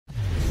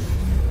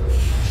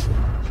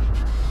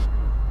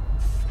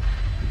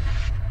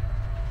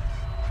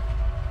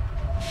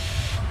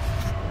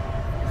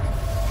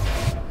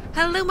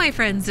Hello my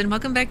friends and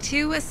welcome back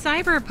to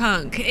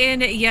Cyberpunk.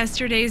 In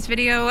yesterday's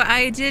video,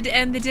 I did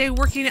end the day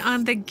working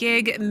on the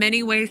gig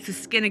Many Ways to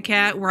Skin a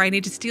Cat, where I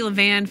need to steal a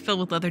van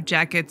filled with leather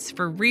jackets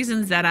for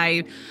reasons that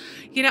I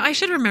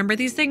should remember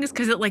these things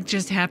because it like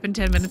just happened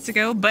 10 minutes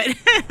ago, but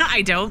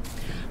I don't.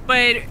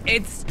 But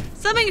it's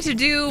something to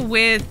do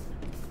with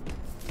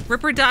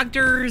Ripper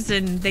doctors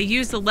and they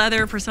use the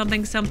leather for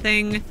something.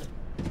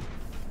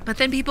 But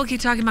then people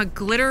keep talking about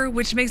glitter,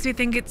 which makes me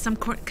think it's some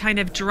kind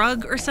of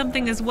drug or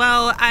something as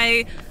well.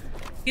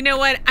 You know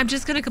what? I'm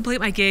just gonna complete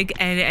my gig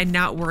and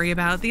not worry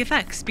about the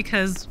effects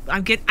because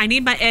I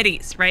need my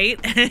eddies, right?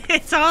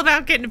 It's all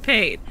about getting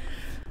paid.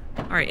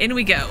 All right, in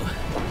we go.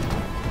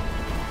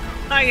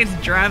 I get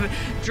to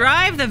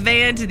drive the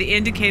van to the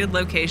indicated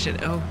location.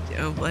 Oh,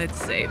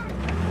 let's see. You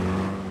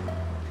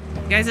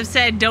guys have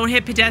said don't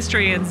hit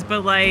pedestrians,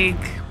 but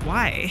like,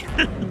 why?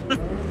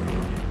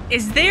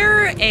 Is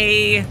there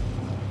a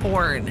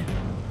horn?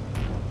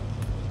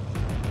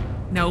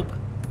 Nope.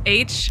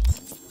 H?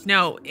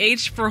 No,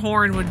 H for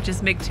horn would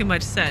just make too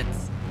much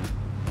sense.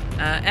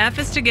 F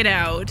is to get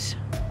out.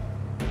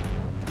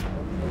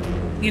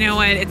 You know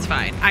what? It's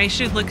fine. I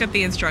should look up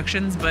the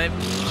instructions, but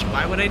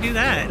why would I do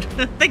that?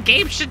 The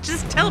game should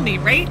just tell me,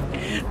 right?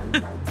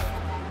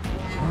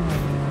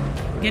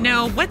 You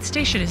know, what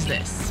station is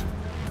this?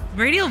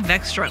 Radio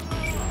Vextrum.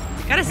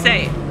 Gotta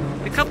say,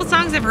 the couple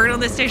songs I've heard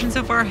on this station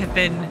so far have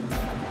been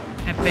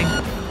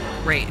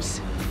great.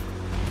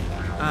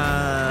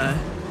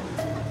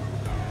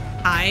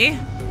 Hi?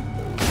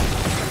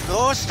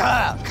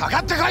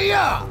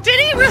 Did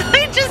he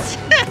really just...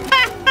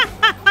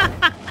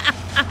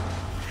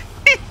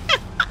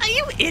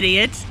 You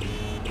idiot.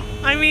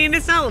 I mean,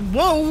 it's not...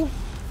 Whoa.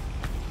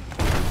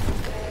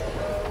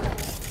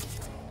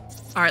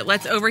 All right,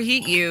 let's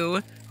overheat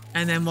you.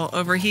 And then we'll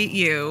overheat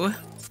you.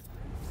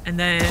 And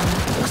then...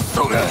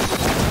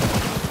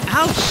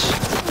 Ouch.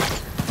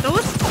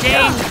 Those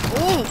dang...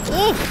 Oof.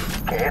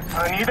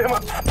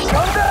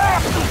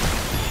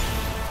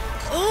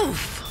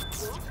 Oof.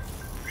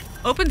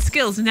 Open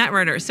skills,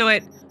 Netrunner. So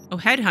at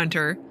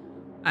Headhunter,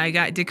 I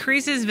got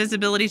decreases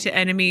visibility to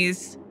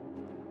enemies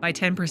by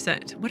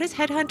 10%. What is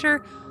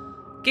Headhunter?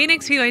 Gain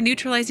XP by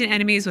neutralizing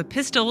enemies with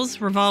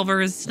pistols,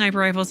 revolvers, sniper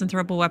rifles, and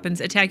throwable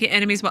weapons. Attacking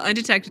enemies while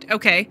undetected.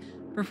 Okay.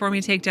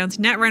 Performing takedowns.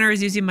 Netrunner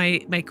is using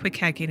my quick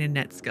hacking and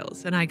net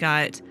skills. And I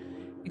got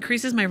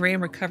increases my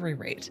RAM recovery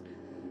rate.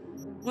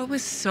 What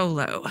was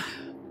solo?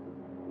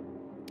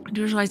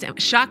 Neutralized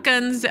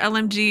shotguns,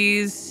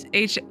 LMGs,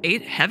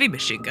 H8 heavy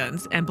machine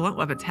guns, and blunt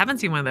weapons. Haven't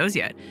seen one of those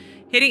yet.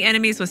 Hitting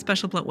enemies with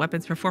special blunt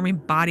weapons, performing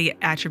body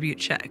attribute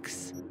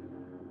checks.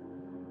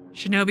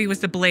 Shinobi was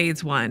the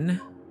blades one.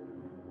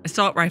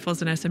 Assault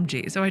rifles and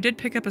SMGs. So I did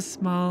pick up a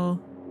small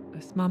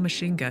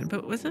machine gun,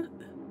 but was it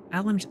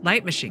LMG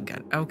light machine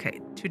gun? Okay,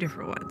 two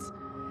different ones.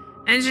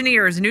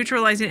 Engineers,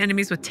 neutralizing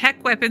enemies with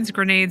tech weapons,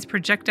 grenades,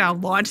 projectile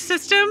launch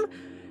system.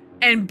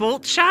 And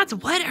bolt shots?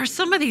 What are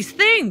some of these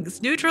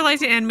things?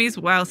 Neutralizing enemies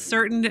while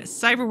certain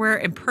cyberware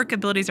and perk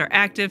abilities are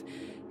active.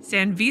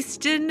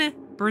 Sanviston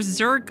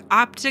Berserk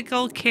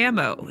Optical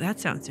Camo. That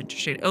sounds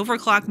interesting.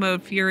 Overclock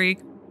mode, Fury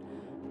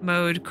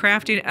mode,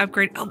 crafting,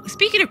 upgrade. Oh,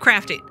 speaking of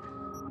crafting,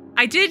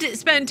 I did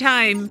spend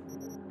time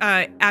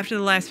after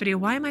the last video.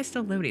 Why am I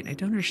still loading? I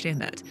don't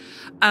understand that.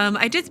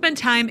 I did spend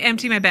time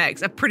emptying my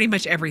bags of pretty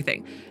much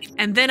everything.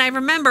 And then I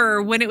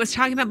remember when it was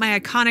talking about my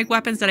iconic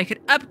weapons that I could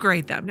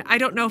upgrade them. I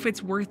don't know if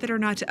it's worth it or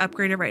not to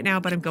upgrade it right now,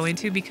 but I'm going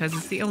to because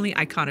it's the only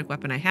iconic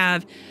weapon I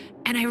have.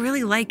 And I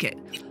really like it.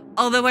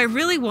 Although I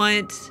really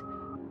want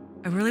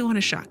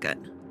a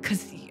shotgun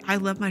because I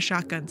love my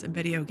shotguns in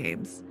video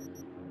games.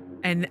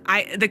 And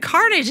the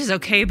carnage is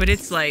okay, but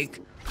it's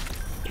like...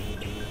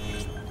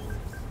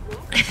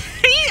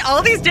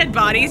 all these dead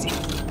bodies.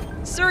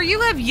 Sir,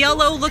 you have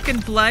yellow looking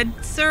blood.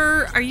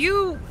 Sir, are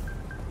you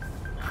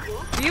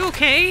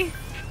okay?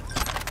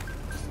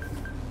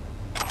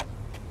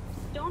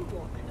 Don't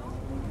walk.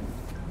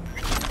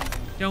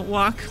 Don't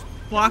walk.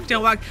 Walk,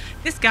 don't walk.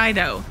 This guy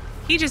though,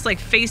 he just like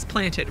face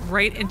planted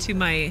right into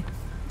my...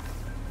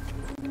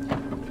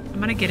 I'm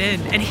gonna get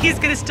in and he's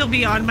gonna still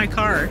be on my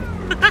car.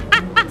 I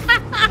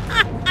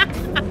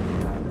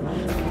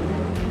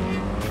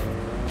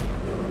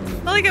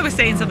felt like I was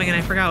saying something and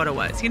I forgot what it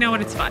was. You know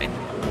what? It's fine.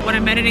 When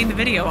I'm editing the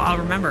video, I'll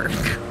remember.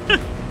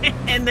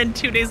 And then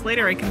 2 days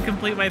later, I can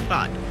complete my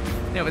thought.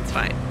 No, it's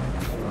fine.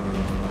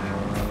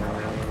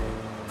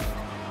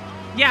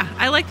 Yeah,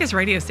 I like this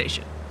radio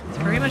station. It's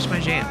very much my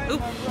jam.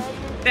 Oop.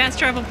 Fast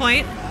travel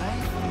point.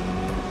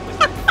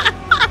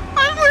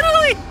 I'm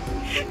literally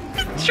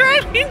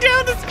driving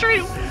down the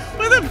street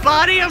with a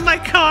body on my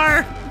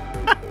car.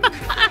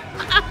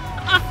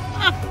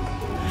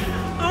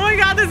 Oh my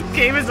god, this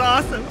game is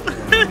awesome.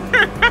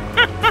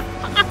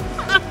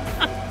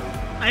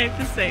 I have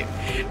to say,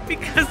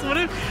 because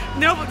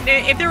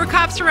if there were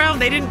cops around,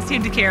 they didn't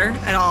seem to care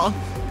at all.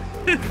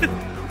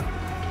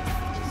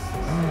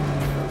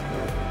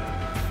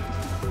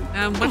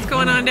 What's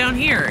going on down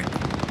here?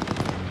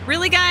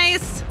 Really,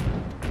 guys?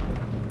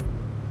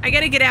 I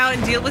gotta get out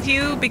and deal with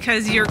you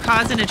because you're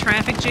causing a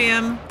traffic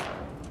jam.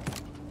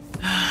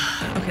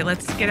 Okay,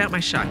 let's get out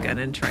my shotgun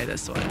and try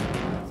this one.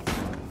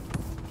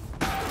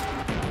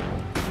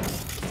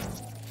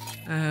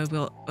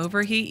 We'll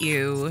overheat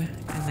you,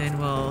 and then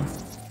we'll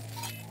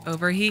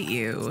overheat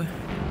you.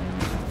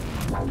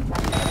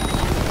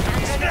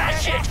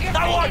 Smash it!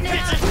 I want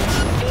bitches!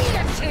 Feed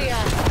it to ya!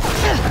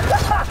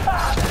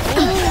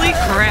 Holy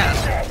crap.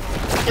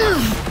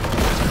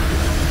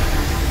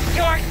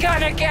 You're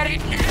gonna get it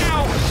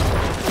now!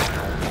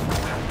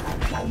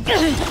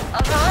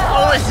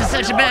 Oh, this is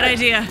such a bad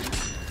idea.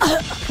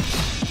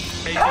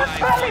 Leave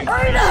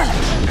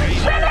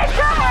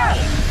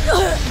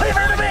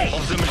her to me!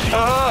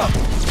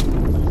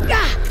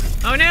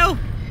 Oh no!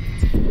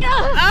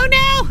 Oh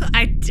no!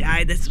 I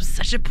died. This was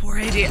such a poor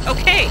idea.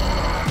 Okay.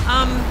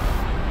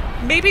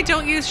 Maybe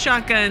don't use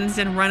shotguns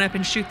and run up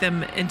and shoot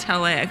them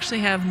until I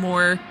actually have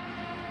more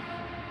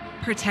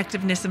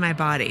protectiveness in my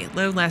body.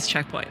 Load last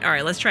checkpoint. All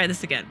right, let's try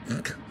this again.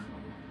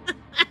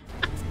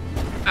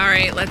 All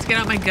right, let's get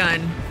out my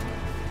gun.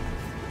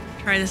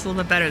 Try this a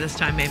little bit better this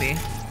time, maybe.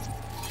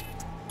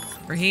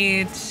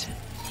 Overheat.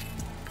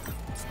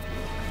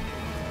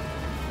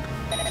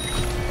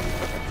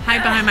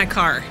 Hide behind my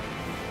car.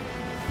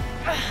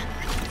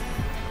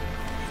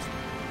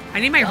 I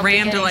need my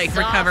RAM to like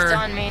recover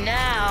on me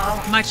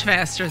now. much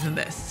faster than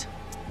this.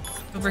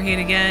 Overheat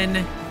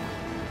again.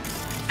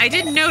 I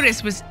did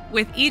notice was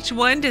with each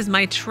one, does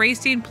my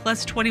tracing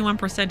plus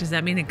 21%, does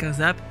that mean it goes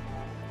up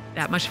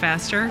that much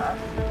faster?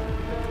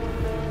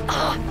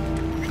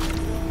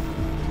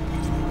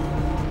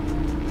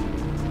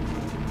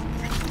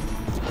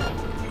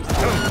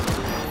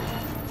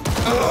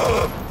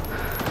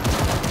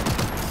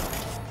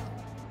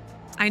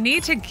 I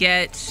need to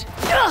get...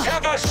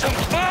 Have us some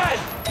fun!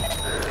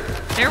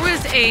 There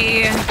was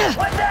a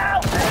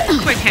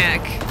quick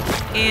hack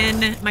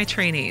in my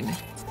training,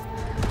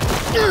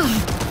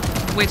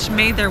 which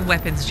made their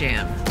weapons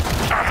jam.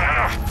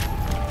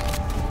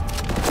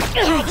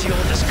 I'll deal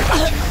with this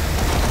cut.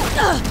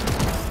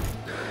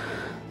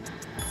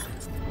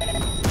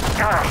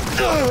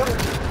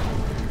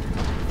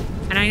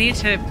 And I need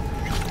to...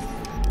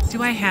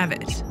 Do I have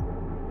it?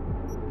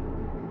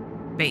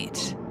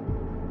 Bait.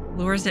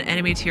 Lures an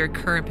enemy to your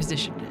current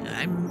position.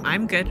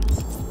 I'm good.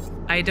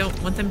 I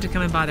don't want them to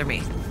come and bother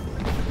me.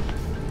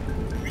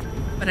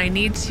 But I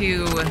need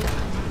to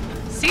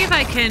see if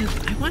I can...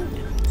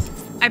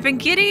 I've been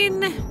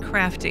getting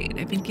crafting.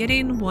 I've been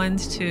getting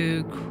ones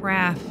to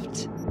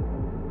craft...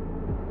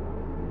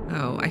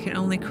 Oh, I can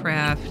only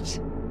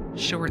craft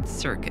short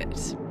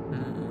circuit.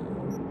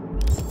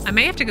 I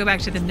may have to go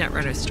back to the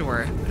Netrunner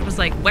store. It was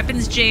like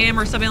weapons jam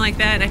or something like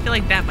that, and I feel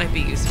like that might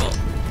be useful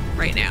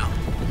right now.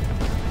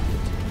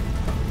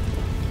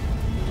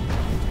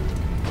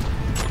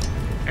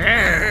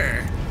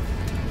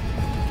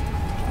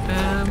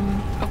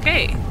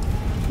 Okay.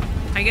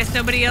 I guess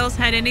nobody else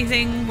had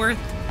anything worth...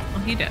 Well,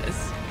 he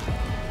does.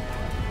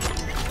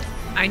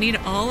 I need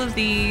all of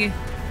the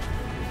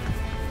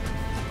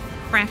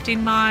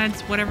crafting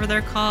mods, whatever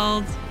they're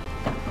called.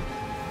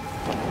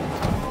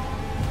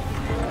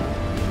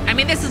 I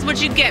mean, this is what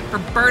you get for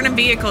burning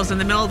vehicles in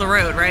the middle of the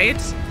road, right?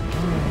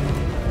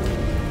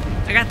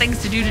 I got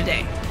things to do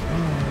today.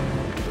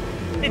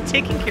 And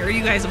taking care of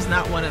you guys was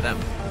not one of them.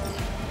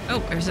 Oh,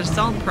 there's an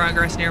assault in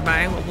progress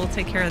nearby. Well, we'll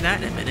take care of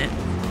that in a minute.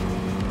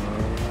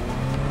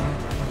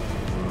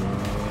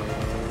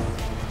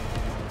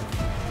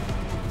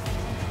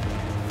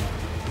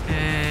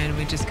 And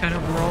we just kind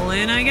of roll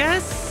in, I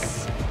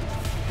guess.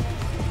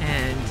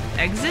 And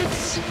exit.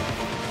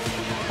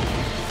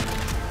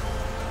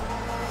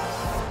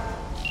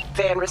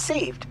 Van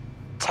received.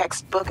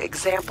 Textbook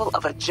example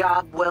of a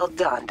job well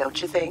done,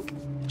 don't you think?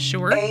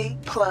 Sure. A++.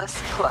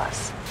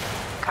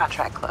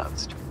 Contract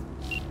closed.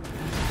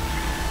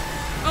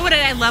 Oh, what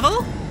did I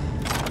level?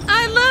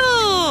 I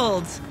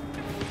leveled!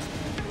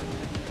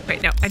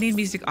 Wait, no, I need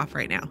music off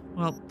right now.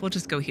 Well, we'll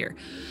just go here.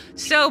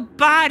 So,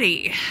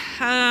 body.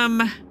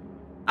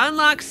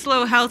 Unlock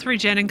slow health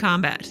regen in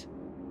combat.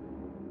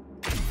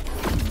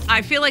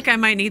 I feel like I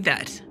might need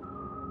that.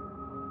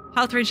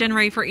 Health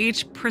regenerate for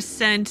each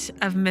 %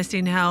 of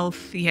missing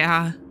health.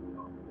 Yeah.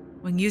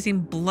 When using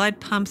blood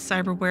pump,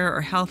 cyberware,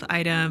 or health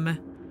item.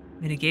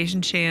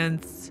 Mitigation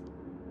chance.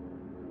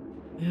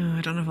 Oh,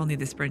 I don't know if I'll need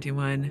the sprinting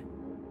one.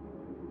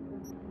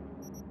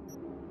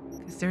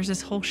 Because there's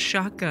this whole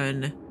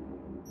shotgun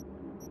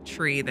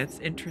tree that's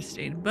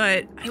interesting.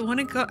 But I want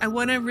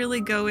to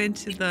really go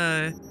into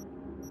the...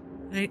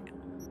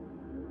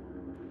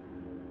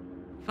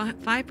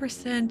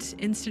 5%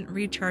 instant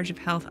recharge of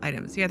health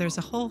items. Yeah, there's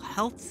a whole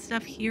health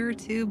stuff here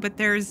too, but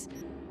there's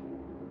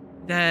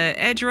the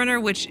Edge Runner,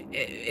 which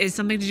is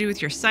something to do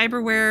with your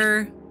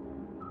cyberware.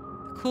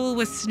 Cool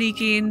with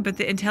sneaking, but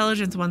the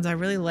intelligence ones I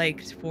really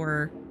liked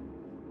for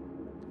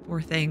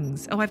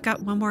things. Oh, I've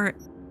got one more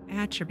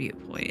attribute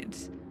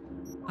point.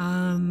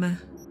 I'll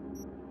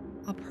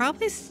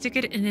probably stick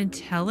it in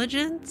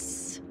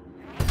intelligence,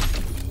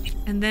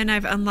 and then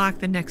I've unlocked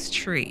the next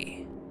tree.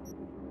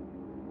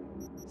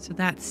 So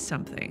that's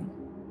something.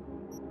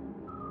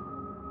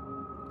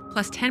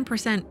 Plus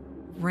 10%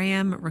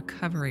 RAM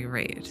recovery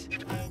rate.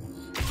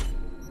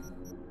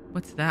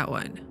 What's that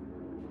one?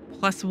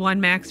 +1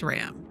 max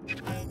RAM.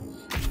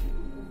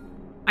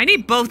 I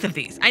need both of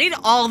these. I need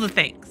all the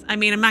things. I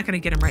mean, I'm not going to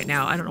get them right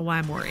now. I don't know why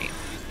I'm worried.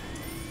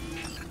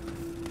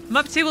 I'm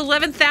up to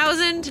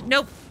 11,000.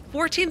 Nope.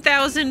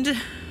 14,000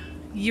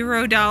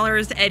 euro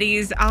dollars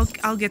eddies.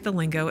 I'll get the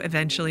lingo.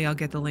 Eventually, I'll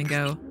get the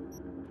lingo.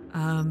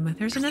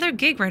 There's another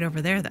gig right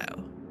over there,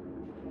 though.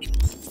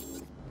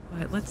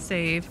 But let's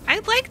save. I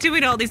like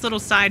doing all these little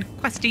side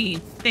questy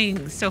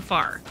things so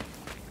far.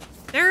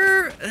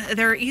 There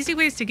are easy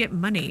ways to get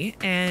money,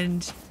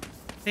 and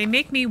they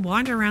make me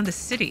wander around the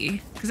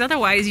city. Because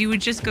otherwise, you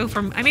would just go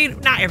from, I mean,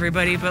 not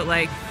everybody, but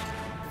like,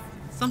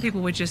 some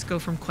people would just go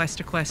from quest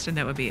to quest, and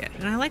that would be it.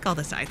 And I like all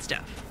the side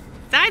stuff.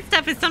 Side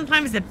stuff is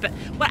sometimes the best.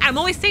 Well, I'm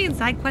always saying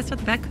side quests are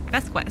the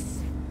best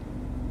quests.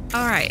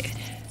 All right.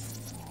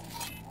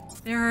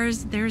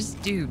 There's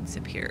dudes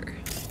up here.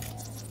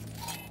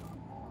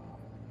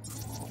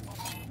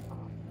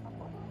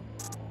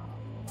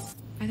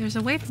 There's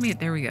a way for me.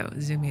 There we go.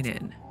 Zooming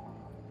in.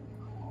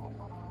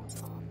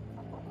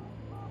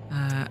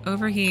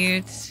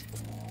 Overheat.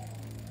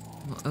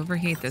 We'll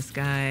overheat this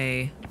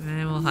guy. And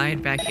then we'll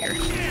hide back here.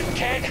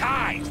 Can't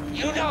hide.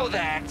 You know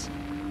that.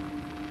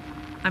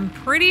 I'm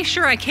pretty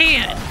sure I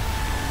can.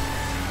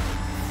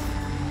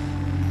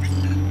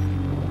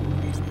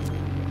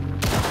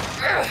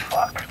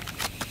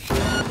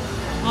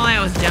 Well,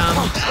 that was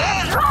dumb.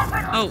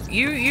 Oh,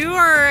 you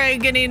are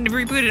getting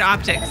rebooted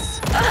optics.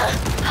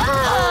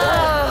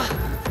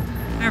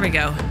 There we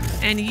go.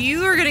 And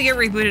you are gonna get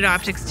rebooted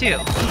optics too.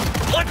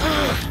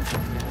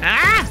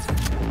 Ah!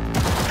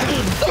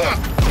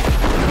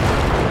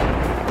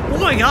 Oh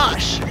my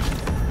gosh.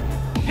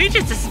 He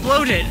just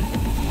exploded.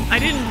 I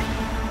didn't.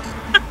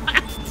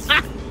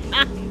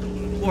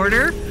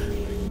 Order?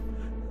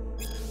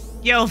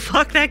 Yo,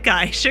 fuck that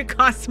guy. Shit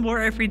costs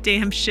more every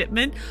damn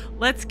shipment.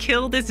 Let's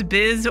kill this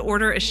biz,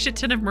 order a shit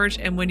ton of merch,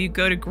 and when you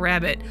go to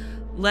grab it,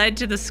 lead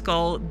to the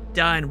skull,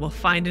 done. We'll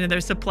find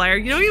another supplier.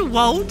 You know you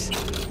won't.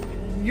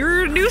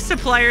 Your new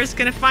supplier is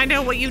gonna find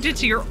out what you did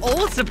to your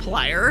old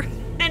supplier,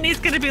 and he's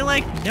gonna be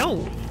like,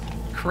 no,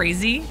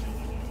 crazy.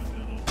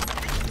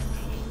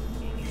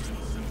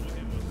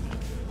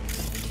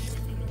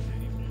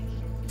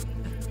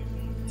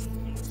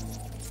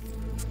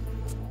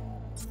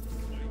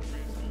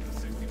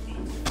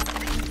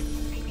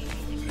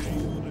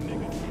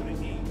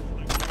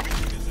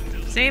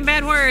 Saying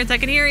bad words, I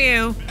can hear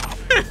you.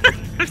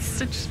 I'm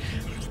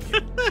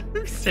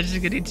such a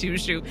goody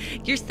two-shoe.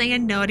 You're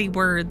saying naughty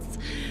words.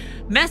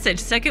 Message,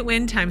 second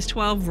wind times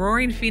 12,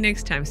 roaring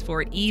phoenix times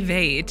 4,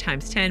 evade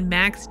times 10,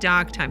 max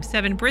dock times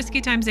 7,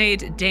 brisky times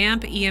 8,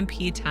 damp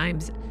EMP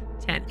times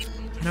 10.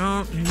 I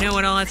don't know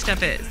what all that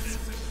stuff is.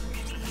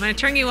 I'm gonna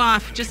turn you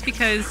off just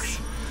because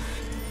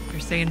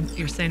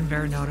you're saying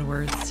very naughty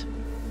words.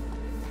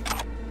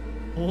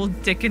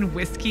 Old dick and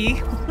whiskey.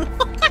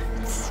 What?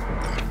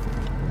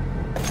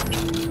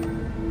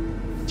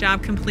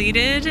 Job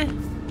completed.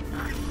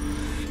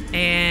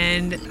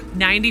 And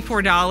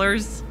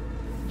 $94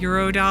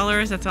 euro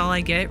dollars. That's all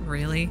I get,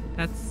 really.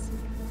 That's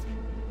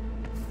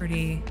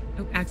pretty.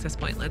 Oh, access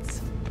point.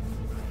 Let's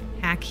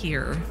hack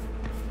here.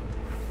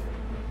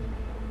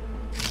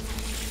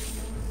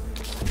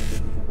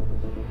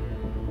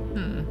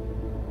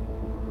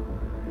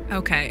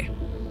 Okay.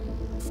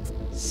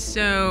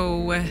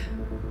 So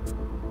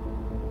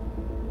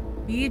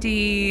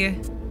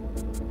BD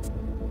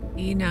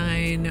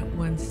E9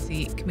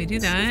 1C. Can we do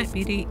that?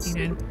 BD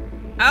E9.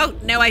 Oh,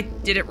 no, I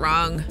did it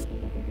wrong.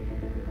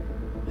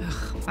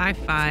 Ugh,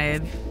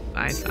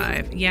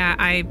 5555. Yeah,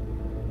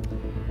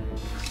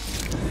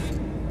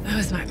 that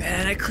was my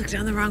bad. I clicked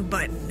on the wrong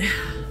button.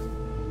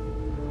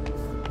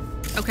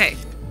 Okay.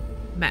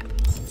 Map.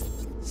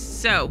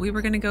 So, we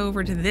were going to go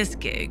over to this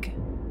gig.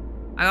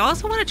 I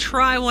also want to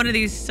try one of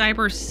these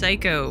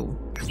Cyberpsycho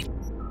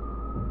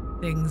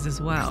things as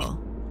well.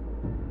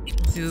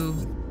 Do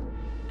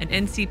an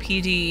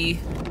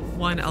NCPD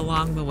one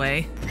along the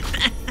way.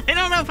 I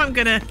don't know if I'm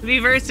gonna be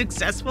very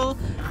successful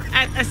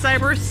at a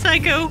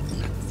Cyberpsycho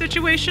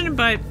situation,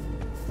 but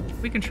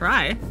we can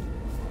try.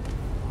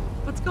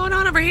 What's going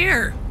on over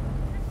here?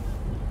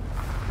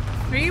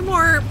 Are you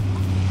more...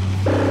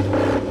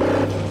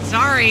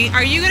 Sorry,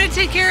 are you gonna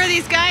take care of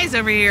these guys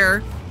over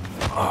here?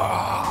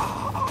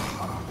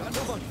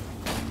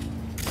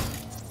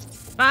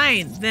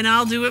 Fine, then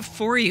I'll do it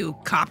for you,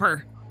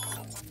 copper.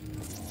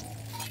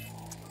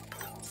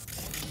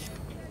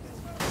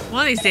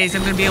 One of these days,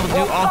 I'm gonna be able to do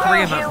all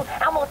three of them.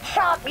 I'm gonna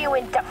chop you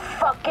into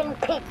fucking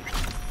pieces.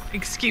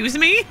 Excuse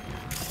me?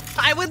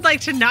 I would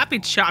like to not be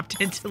chopped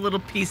into little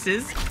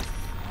pieces.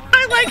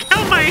 I like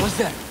how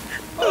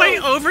my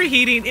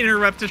overheating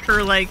interrupted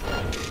her, like,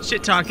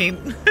 shit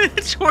talking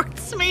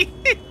towards me.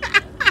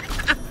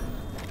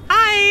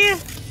 Hi.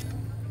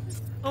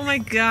 Oh my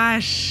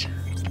gosh.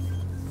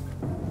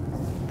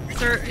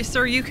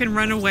 Sir, you can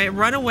run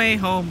away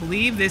home,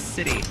 leave this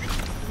city.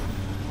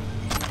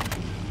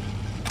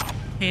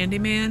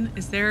 Handyman,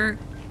 is there...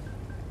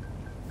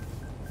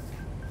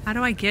 How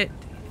do I get...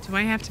 Do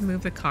I have to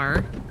move the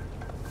car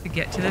to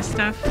get to this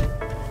stuff?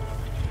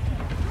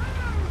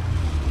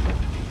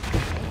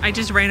 I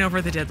just ran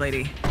over the dead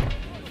lady.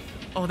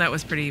 Oh, that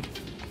was pretty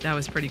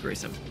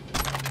gruesome.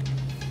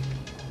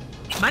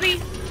 Money.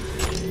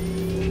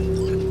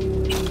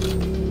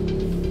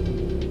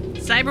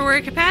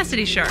 Cyberware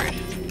capacity shard.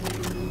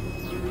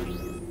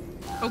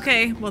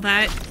 Okay, well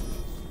I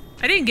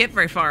didn't get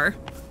very far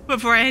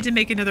before I had to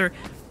make another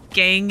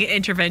gang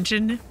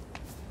intervention.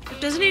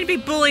 It doesn't need to be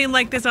bullying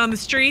like this on the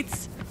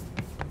streets.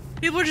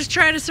 People are just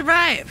trying to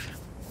survive.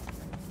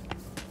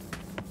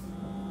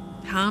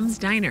 Tom's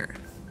Diner.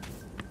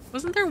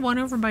 Wasn't there one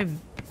over by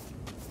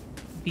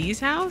B's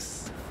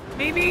house?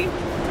 Maybe?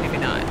 Maybe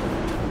not.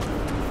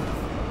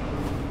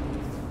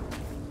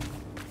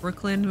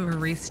 Brooklyn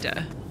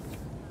Barista.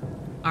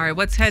 All right,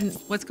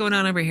 what's going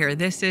on over here?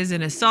 This is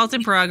an assault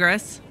in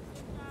progress.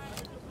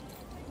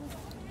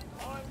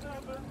 All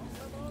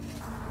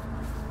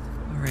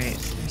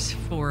right, there's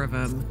 4 of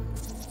them.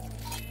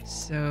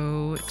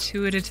 So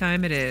 2 at a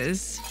time it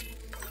is.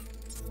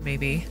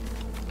 Maybe.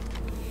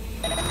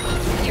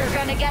 You're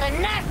gonna get a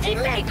nasty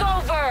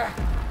makeover!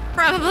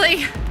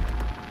 Probably.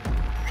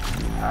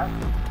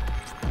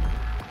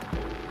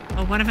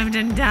 Oh, one of them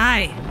didn't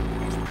die.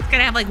 It's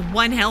gonna have like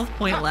 1 health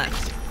point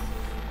left.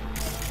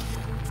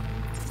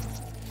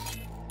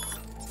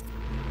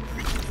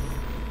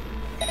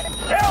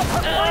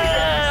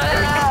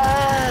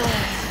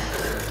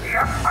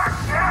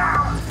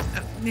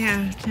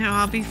 Yeah, no,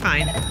 I'll be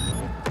fine.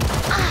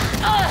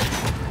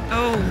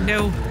 Oh,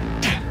 no.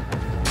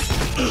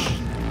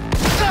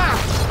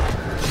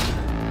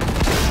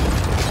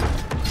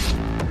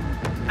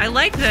 I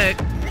like the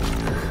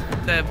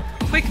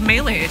quick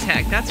melee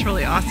attack. That's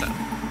really awesome.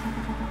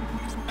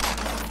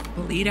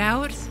 Bleed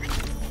out?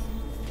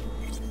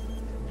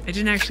 I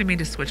didn't actually mean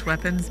to switch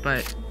weapons,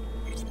 but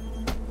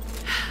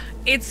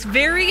it's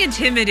very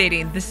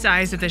intimidating, the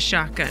size of the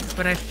shotgun,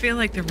 but I feel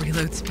like the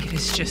reload speed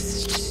is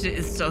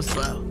is so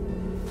slow.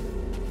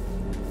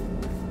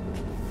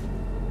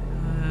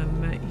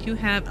 You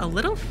have a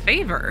little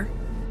favor.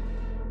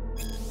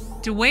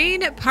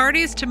 Dwayne,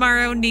 parties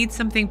tomorrow need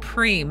something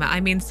preem. I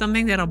mean,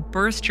 something that'll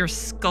burst your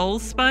skull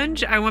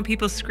sponge. I want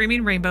people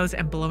screaming rainbows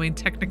and blowing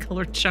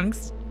Technicolor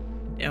chunks.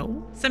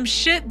 No. Some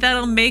shit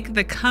that'll make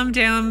the come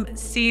down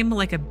seem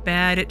like a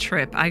bad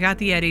trip. I got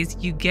the Eddies.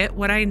 You get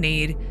what I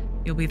need.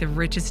 You'll be the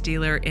richest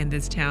dealer in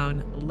this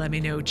town. Let me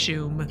know,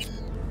 Choom.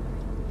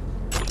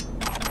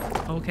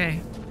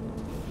 Okay.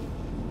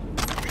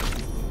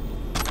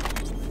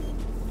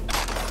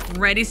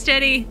 Ready,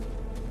 steady.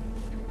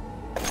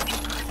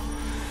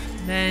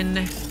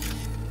 Then...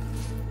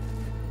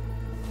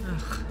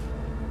 Ugh.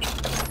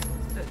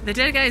 The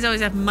dead guys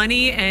always have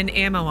money and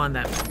ammo on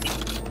them,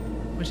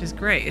 which is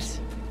great.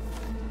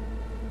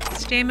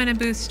 Stamina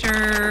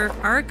booster,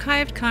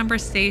 archived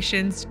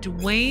conversations,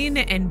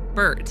 Dwayne and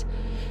Burt.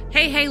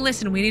 Hey,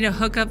 listen, we need a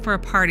hookup for a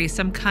party.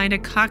 Some kind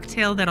of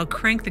cocktail that'll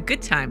crank the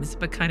good times,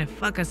 but kind of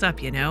fuck us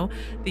up, you know?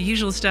 The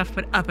usual stuff,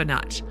 but up a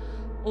notch.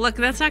 Look,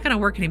 that's not gonna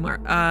work anymore.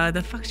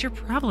 The fuck's your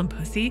problem,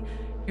 pussy?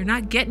 You're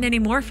not getting any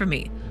more from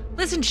me.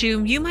 Listen,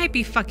 Choom, you might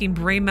be fucking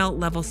brain melt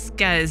level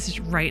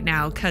skez right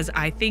now, cause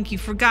I think you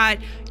forgot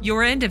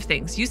your end of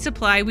things. You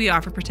supply, we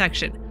offer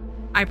protection.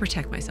 I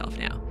protect myself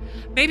now.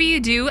 Maybe you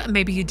do,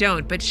 maybe you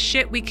don't, but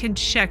shit, we can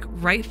check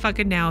right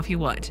fucking now if you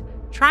want.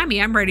 Try me,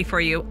 I'm ready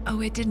for you.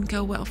 Oh, it didn't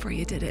go well for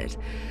you, did it?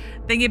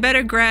 Then you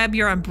better grab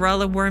your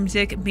umbrella, worm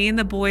dick. Me and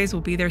the boys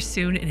will be there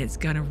soon, and it's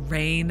gonna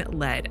rain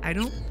lead.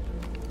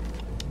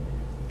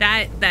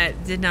 That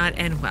did not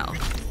end well.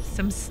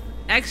 Some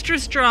extra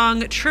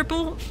strong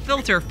triple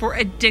filter for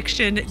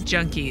addiction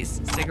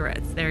junkies.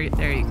 Cigarettes. There you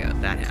go.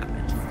 That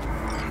happened.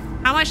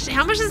 How much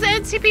is the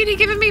NCPD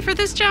giving me for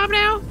this job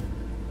now?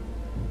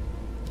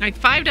 Like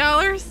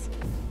 $5?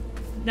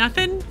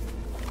 Nothing?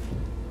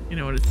 You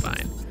know what, it's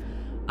fine.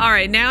 All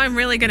right, now I'm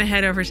really gonna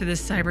head over to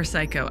this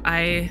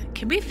Cyberpsycho.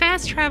 Can we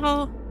fast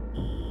travel?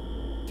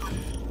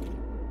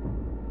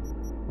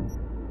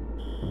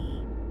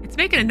 It's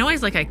making a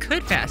noise like I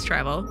could fast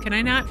travel. Can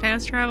I not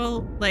fast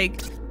travel,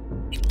 like,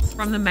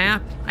 from the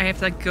map? I have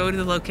to, like, go to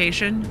the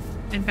location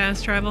and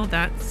fast travel?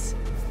 That's...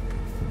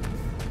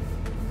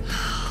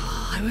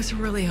 I was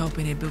really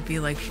hoping it would be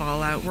like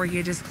Fallout, where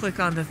you just click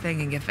on the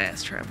thing and get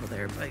fast travel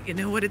there, but you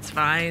know what? It's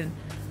fine.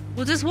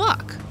 We'll just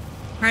walk.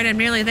 All right, I'm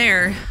nearly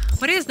there.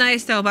 What is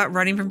nice, though, about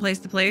running from place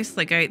to place,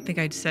 like I think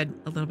I said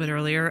a little bit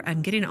earlier,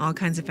 I'm getting all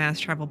kinds of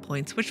fast travel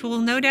points, which will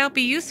no doubt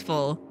be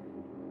useful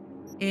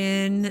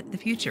in the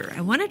future.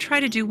 I want to try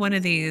to do one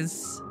of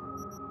these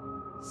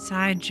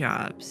side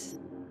jobs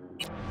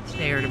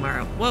today or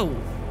tomorrow. Whoa.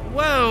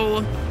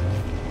 Whoa.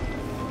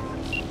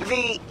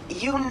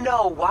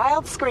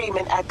 Wild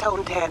screaming at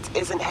Totentanz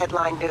isn't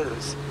headline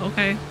news.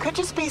 Okay. Could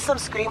just be some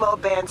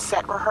screamo band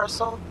set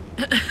rehearsal.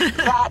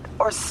 That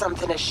or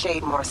something a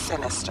shade more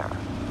sinister.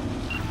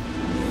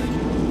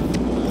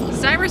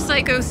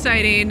 Cyberpsycho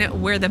sighting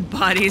where the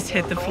bodies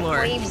hit the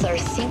floor. Waves are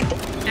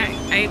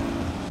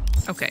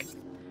synced. Okay.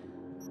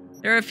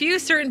 There are a few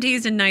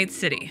certainties in Night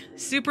City.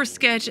 Super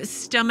sketch,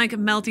 stomach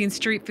melting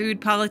street food,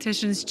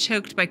 politicians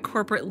choked by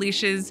corporate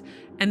leashes,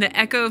 and the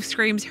echo of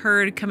screams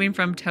heard coming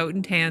from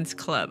Totentanz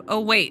Club. Oh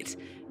wait,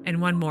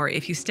 And one more.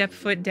 If you step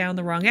foot down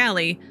the wrong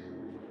alley,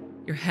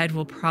 your head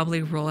will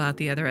probably roll out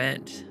the other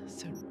end.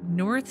 So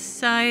North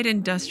Side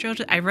Industrial.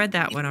 I read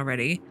that one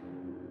already.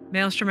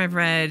 Maelstrom I've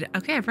read.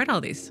 Okay, I've read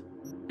all these.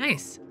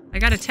 Nice. I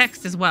got a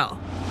text as well.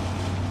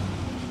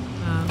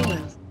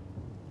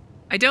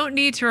 I don't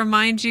need to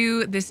remind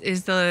you, this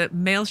is the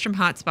Maelstrom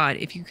hotspot.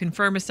 If you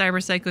confirm a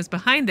Cyberpsycho is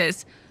behind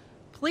this,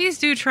 please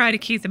do try to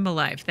keep them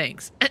alive.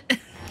 Thanks.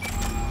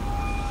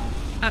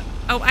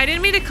 Oh, I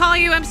didn't mean to call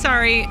you. I'm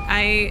sorry.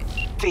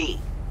 V.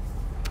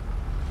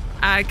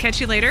 Catch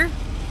you later.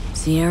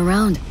 See you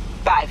around.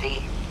 Bye,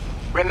 V.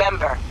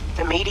 Remember,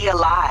 the media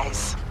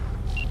lies.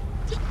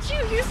 Did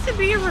you used to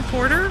be a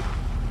reporter?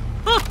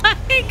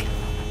 Like,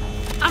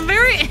 I'm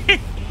very...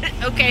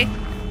 Okay.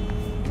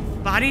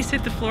 Bodies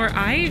hit the floor.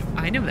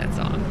 I know that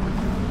song.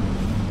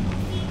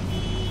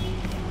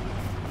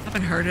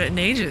 Haven't heard it in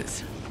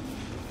ages.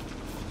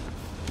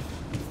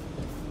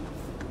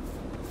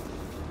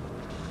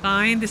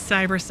 Find the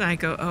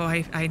Cyberpsycho. Oh,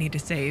 I need to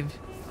save.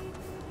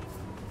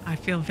 I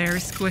feel very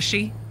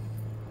squishy.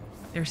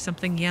 There's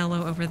something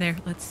yellow over there.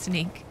 Let's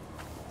sneak.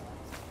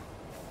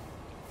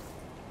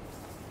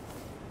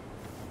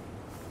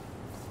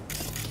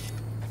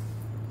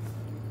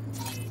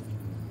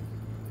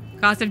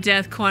 Cause of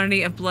death,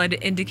 quantity of blood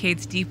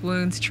indicates deep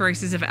wounds,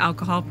 traces of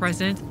alcohol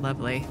present.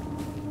 Lovely.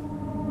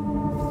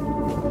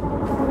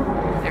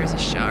 There's a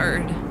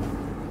shard.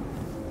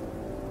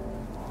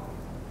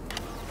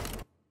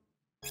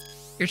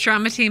 Your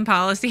trauma team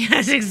policy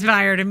has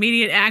expired.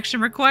 Immediate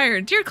action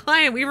required. Dear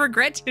client, we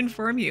regret to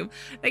inform you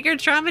that your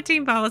trauma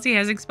team policy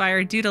has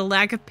expired due to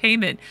lack of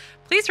payment.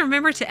 Please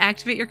remember to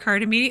activate your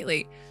card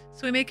immediately,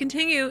 so we may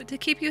continue to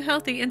keep you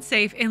healthy and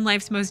safe in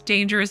life's most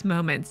dangerous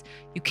moments.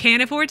 You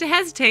can't afford to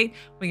hesitate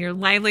when your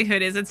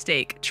livelihood is at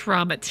stake.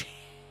 Trauma team.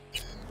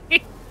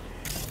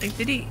 Like,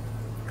 did he?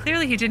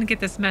 Clearly he didn't get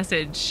this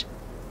message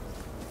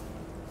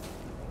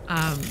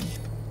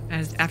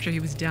as after he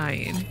was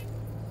dying.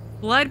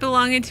 Blood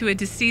belonging to a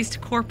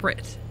deceased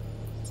corporate.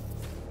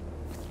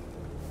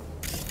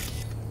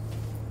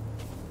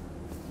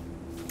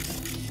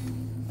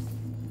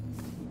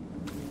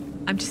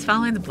 I'm just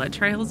following the blood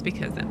trails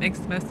because that makes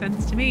the most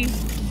sense to me.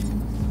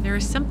 There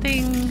is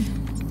something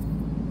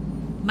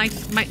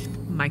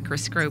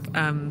microscope,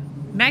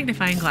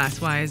 magnifying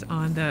glass wise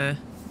on the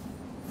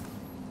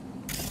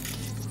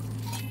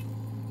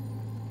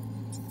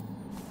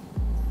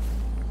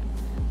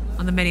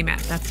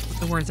mini-map. That's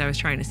the words I was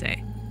trying to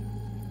say.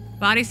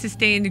 Body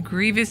sustained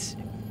grievous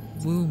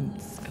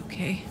wounds.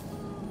 Okay.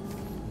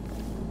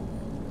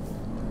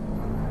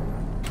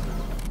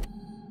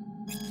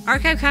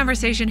 Archive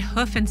conversation,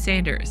 Hoof and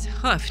Sanders.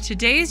 Hoof,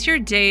 today's your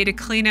day to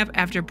clean up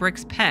after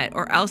Brick's pet,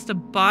 or else the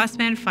boss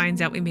man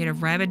finds out we made a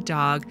rabid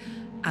dog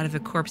out of the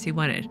corpse he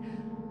wanted.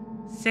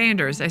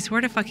 Sanders, I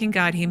swear to fucking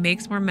God, he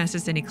makes more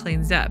messes than he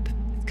cleans up.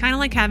 It's kind of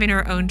like having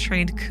our own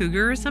trained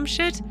cougar or some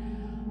shit.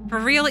 For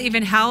real,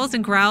 even howls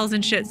and growls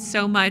and shit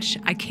so much,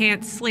 I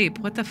can't sleep.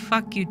 What the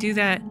fuck, you do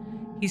that?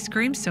 He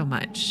screams so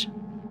much.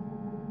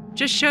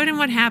 Just showed him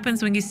what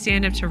happens when you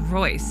stand up to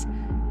Royce.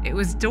 It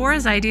was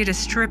Dora's idea to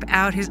strip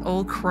out his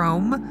old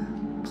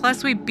chrome.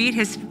 Plus, we beat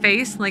his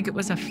face like it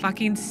was a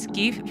fucking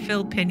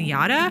skeef-filled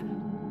pinata.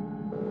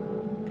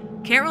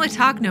 Can't really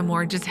talk no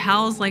more, just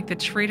howls like the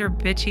traitor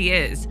bitch he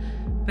is.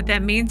 But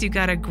that means you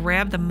gotta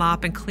grab the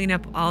mop and clean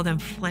up all them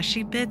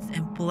fleshy bits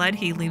and blood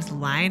he leaves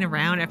lying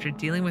around after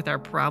dealing with our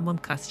problem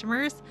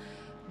customers.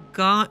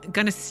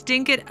 Gonna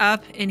stink it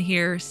up in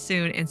here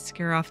soon and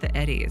scare off the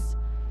eddies.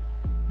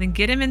 Then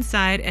get him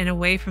inside and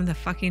away from the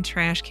fucking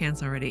trash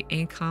cans already.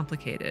 Ain't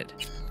complicated.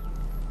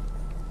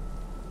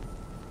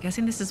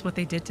 Guessing this is what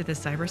they did to the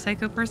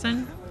Cyberpsycho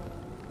person.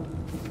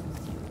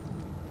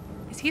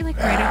 Is he like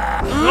right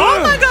up?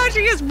 Oh my gosh,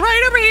 he is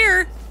right over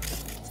here!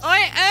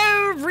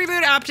 Oh,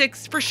 reboot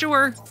optics for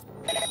sure.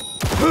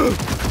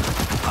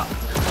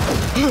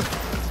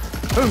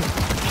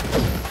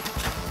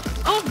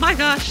 Oh my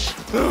gosh.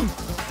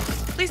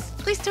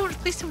 Please don't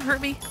hurt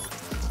me.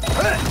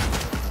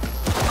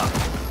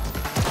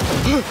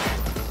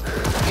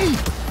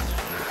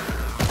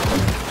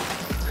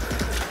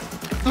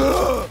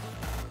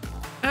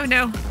 Oh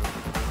no.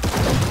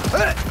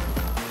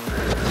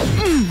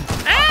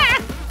 Ah!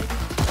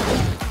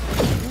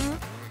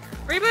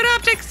 Reboot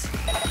optics.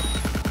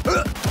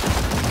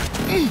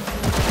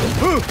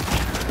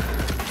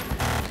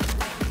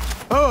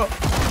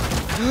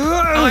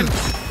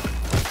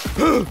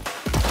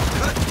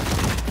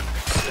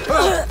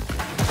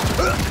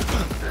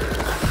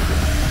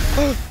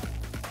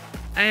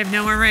 I have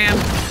no more RAM.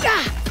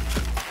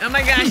 Oh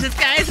my gosh, this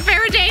guy is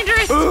very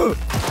dangerous. I'm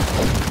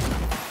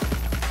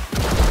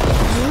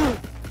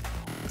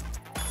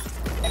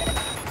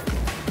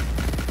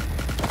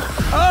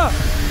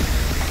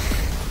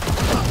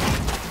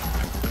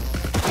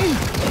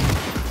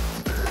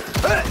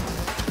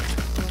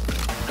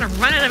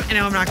gonna run out of...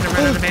 No, I'm not gonna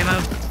run out of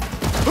ammo.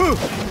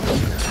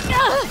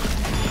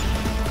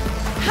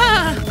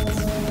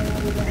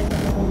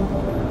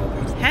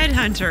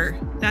 Headhunter.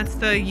 That's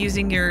the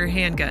using your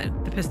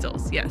handgun. The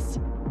pistols, yes.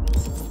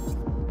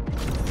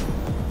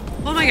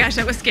 Oh my gosh,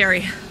 that was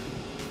scary.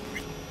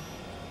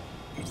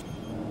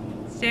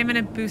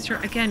 Stamina booster.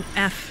 Again,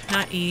 F,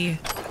 not E.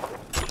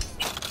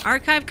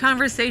 Archive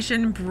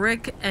conversation,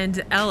 Brick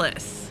and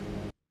Ellis.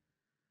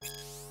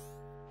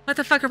 What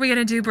the fuck are we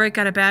gonna do, Brick?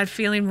 Got a bad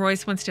feeling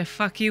Royce wants to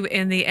fuck you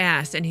in the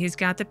ass, and he's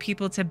got the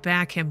people to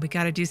back him. We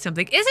gotta do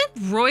something.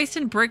 Isn't Royce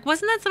and Brick,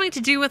 wasn't that something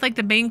to do with like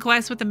the main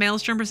quest with the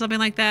Maelstrom or something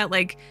like that?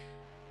 Like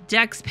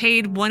Dex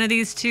paid one of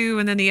these two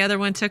and then the other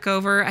one took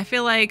over. I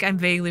feel like I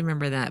vaguely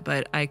remember that,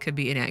 but I could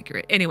be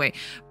inaccurate. Anyway,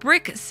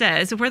 Brick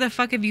says, where the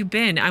fuck have you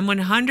been? I'm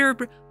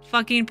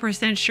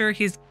 100% sure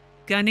he's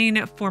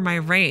gunning for my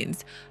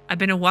reins. I've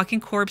been a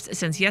walking corpse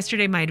since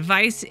yesterday. My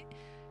advice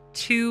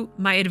to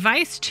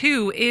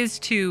you is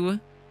to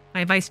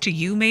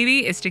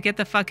get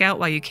the fuck out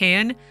while you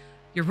can.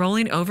 You're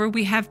rolling over.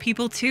 We have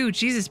people too.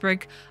 Jesus,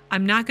 Brick.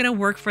 I'm not going to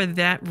work for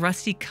that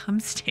rusty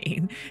cum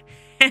stain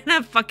and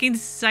a fucking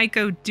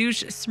psycho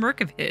douche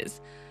smirk of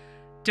his.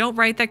 Don't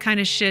write that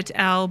kind of shit,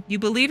 Al. You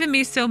believe in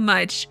me so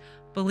much.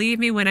 Believe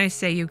me when I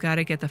say you got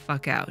to get the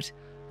fuck out.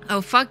 Oh,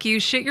 fuck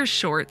you. Shit your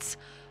shorts.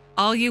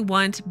 All you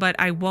want, but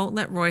I won't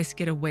let Royce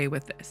get away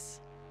with this.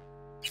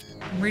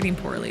 I'm reading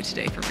poorly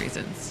today for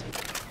reasons.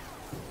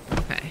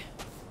 Okay.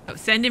 Oh,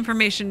 send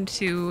information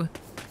to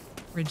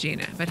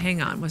Regina. But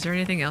hang on. Was there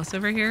anything else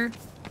over here?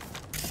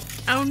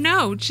 Oh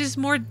no, just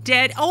more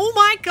dead. Oh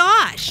my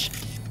gosh.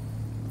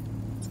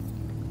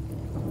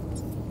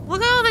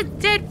 Look at all the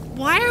dead.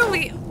 Why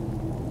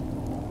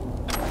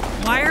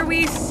are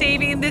we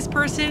saving this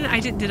person?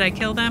 Did I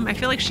kill them? I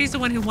feel like she's the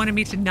one who wanted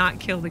me to not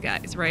kill the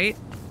guys, right?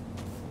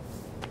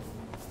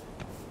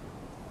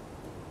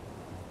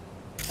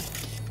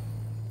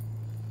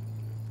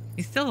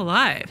 He's still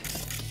alive.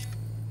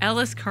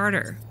 Ellis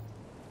Carter.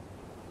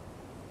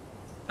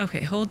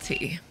 Okay, hold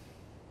T.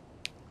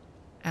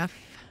 F.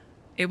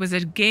 It was a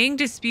gang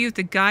dispute.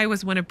 The guy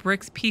was one of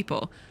Brick's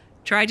people.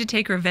 Tried to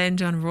take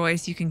revenge on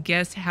Royce. You can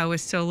guess how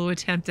his solo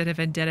attempt at a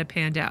vendetta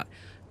panned out.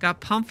 Got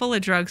pumped full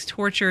of drugs,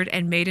 tortured,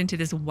 and made into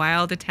this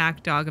wild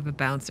attack dog of a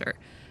bouncer.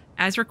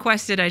 As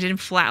requested, I didn't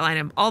flatline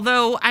him.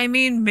 Although, I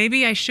mean,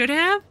 maybe I should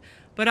have.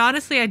 But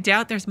honestly, I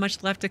doubt there's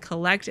much left to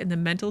collect in the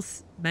mental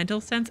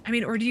sense. I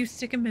mean, or do you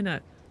stick him in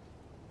a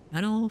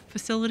mental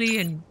facility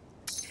and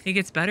he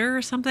gets better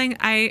or something?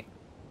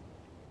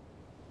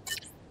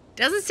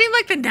 Doesn't seem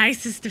like the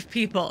nicest of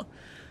people.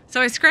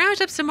 So I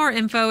scrounged up some more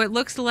info. It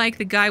looks like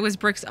the guy was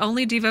Brick's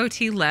only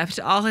devotee left.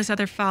 All his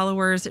other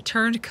followers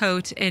turned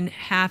coat in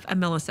half a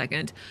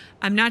millisecond.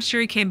 I'm not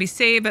sure he can be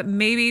saved, but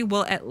maybe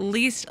we'll at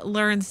least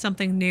learn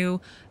something new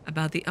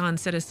about the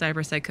onset of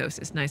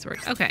cyberpsychosis. Nice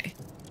work. Okay.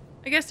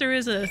 I guess there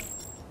is an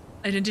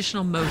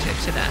additional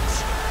motive to that.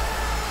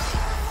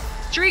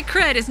 Street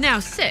cred is now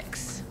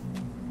 6.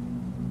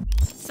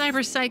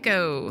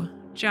 Cyberpsycho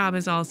job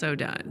is also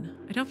done.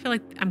 I don't feel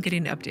like I'm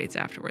getting updates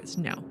afterwards.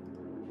 No.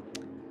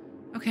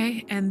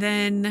 Okay, and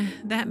then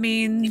that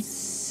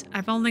means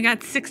I've only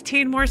got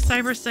 16 more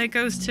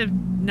cyberpsychos to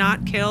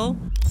not kill,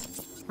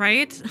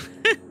 right?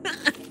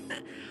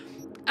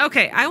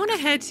 Okay, I want to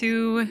head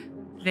to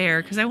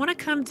there because I want to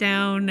come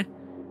down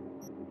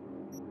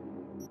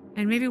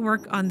and maybe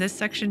work on this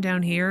section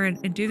down here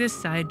and do this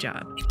side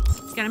job.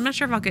 Again, I'm not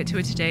sure if I'll get to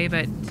it today,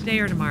 but today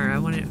or tomorrow I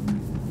want to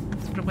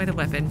put away the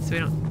weapon so we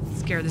don't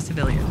scare the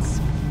civilians.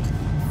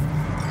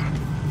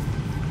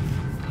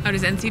 Oh,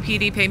 does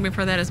NCPD pay me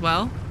for that as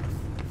well?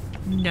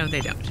 No, they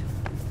don't.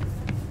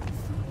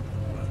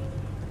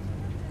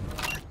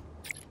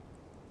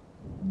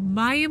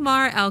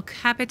 Mumar El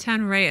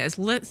Capitan Reyes.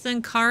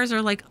 Listen, cars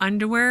are like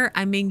underwear.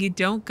 I mean, you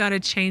don't gotta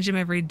change them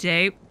every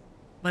day,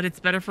 but it's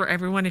better for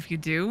everyone if you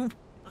do.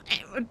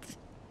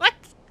 What?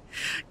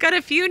 Got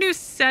a few new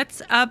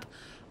sets up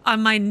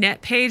on my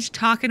net page.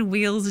 Talking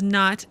wheels,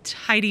 not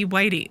tidy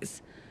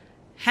whities.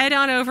 Head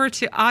on over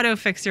to Auto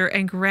Fixer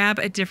and grab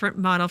a different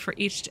model for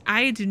each.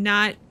 I do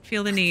not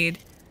feel the need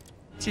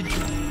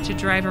to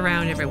drive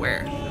around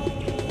everywhere.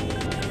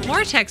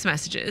 More text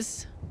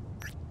messages.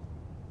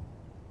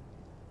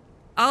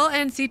 All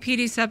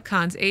NCPD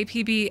subcons,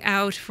 APB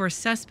out for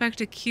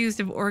suspect accused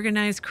of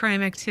organized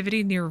crime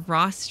activity near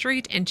Ross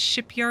Street and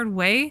Shipyard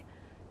Way.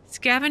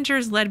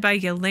 Scavengers led by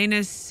Yelena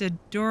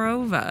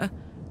Sidorova,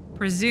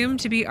 presumed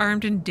to be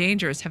armed and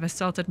dangerous, have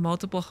assaulted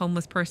multiple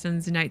homeless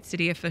persons. Night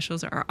City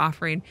officials are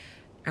offering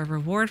a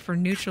reward for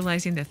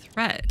neutralizing the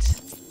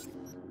threat.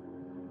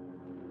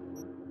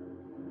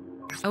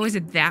 Oh, is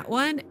it that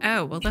one?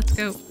 Oh, well, let's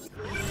go.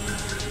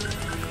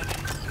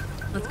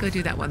 Let's go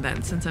do that one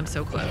then, since I'm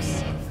so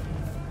close.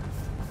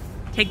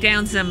 Take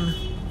down some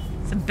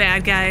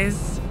bad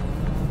guys.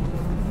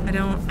 I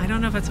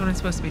don't know if that's what I'm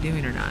supposed to be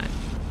doing or not.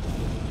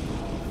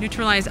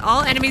 Neutralize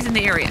all enemies in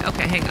the area.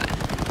 Okay, hang on.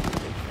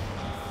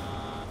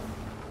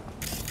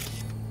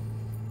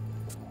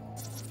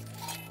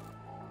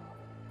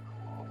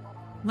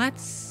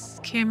 Let's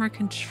camera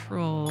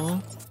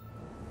control.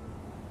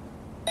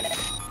 There's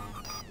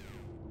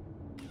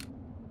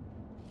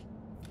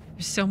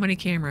so many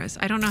cameras.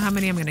 I don't know how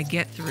many I'm gonna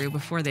get through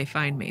before they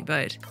find me,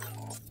 but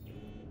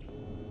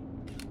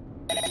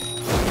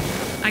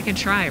I can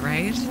try,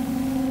 right?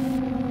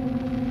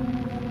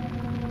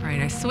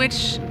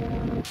 switch...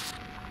 Oh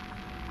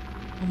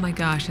my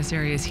gosh, this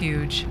area is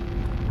huge.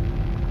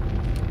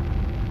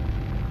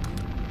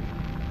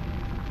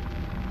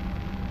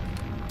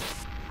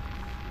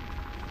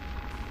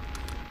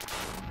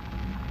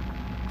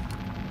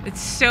 It's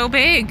so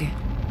big.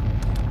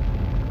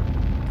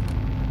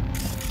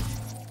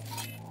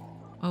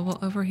 Oh, we'll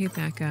overheat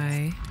that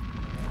guy.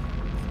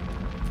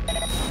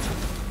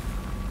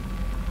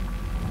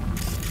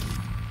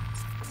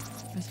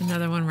 There's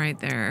another one right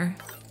there.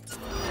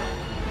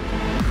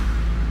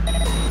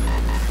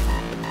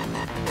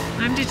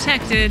 I'm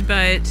detected,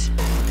 but...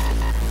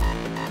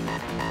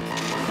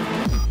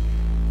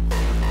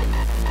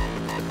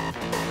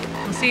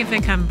 We'll see if they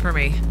come for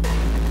me.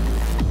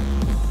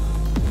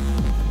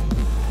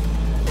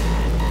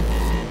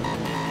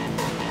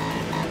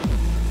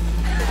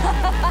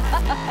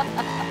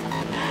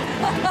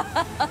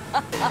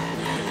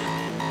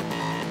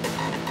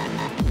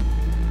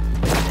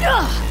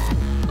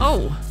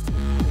 Oh.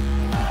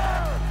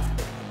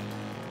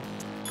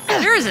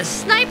 There is a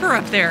sniper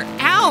up there.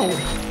 Ow.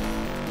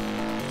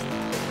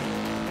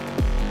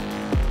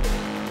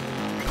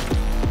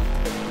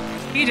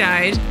 He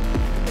died.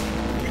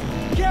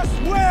 Guess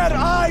where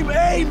I'm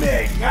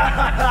aiming?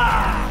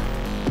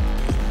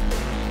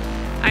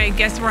 I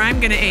guess where I'm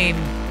gonna aim.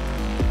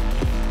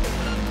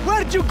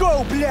 Where'd you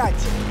go, блядь?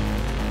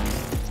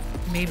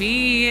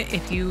 Maybe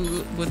if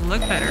you would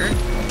look better.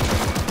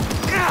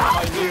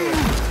 I knew it.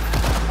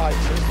 I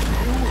just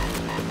knew it.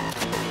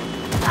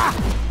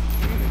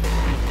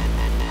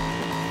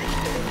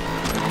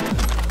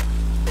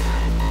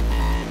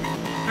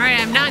 Alright,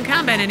 I'm not in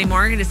combat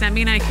anymore. Does that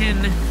mean I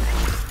can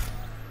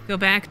go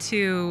back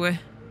to...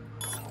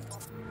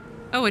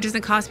 Oh, it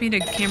doesn't cost me to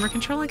camera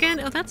control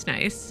again? Oh, that's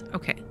nice.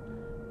 Okay,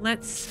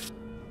 let's...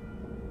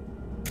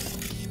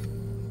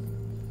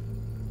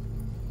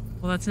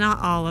 Well, that's not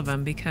all of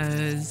them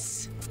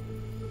because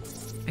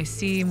I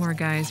see more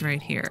guys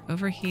right here.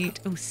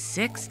 Overheat. Oh,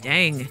 6?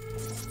 Dang.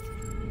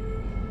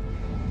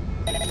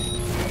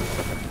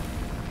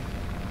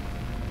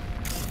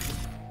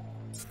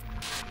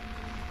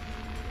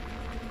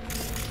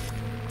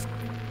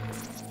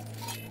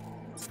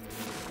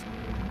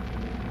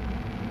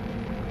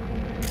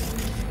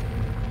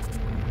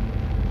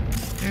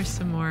 There's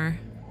some more.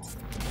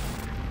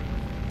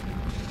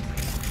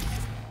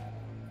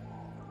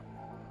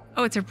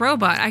 Oh, it's a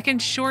robot. I can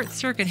short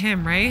circuit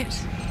him, right?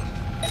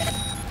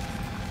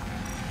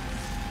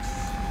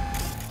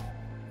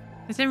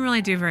 It didn't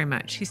really do very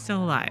much. He's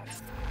still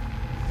alive.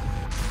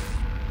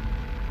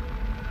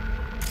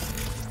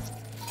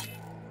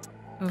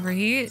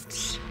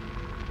 Overheat.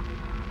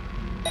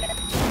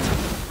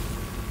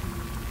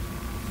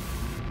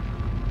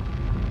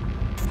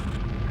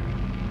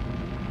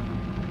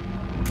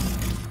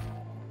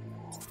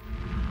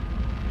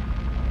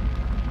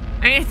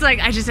 It's like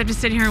I just have to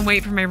sit here and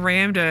wait for my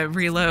RAM to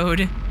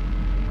reload.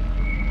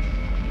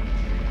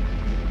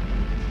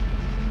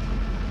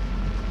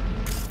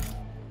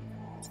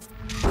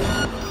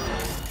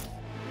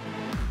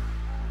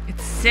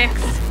 It's 6.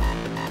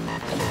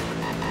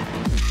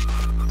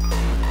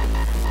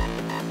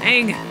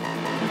 Dang. It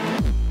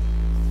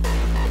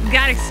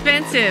got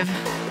expensive.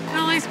 Look at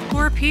all these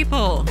poor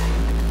people.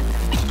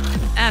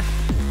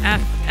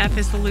 F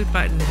is the loot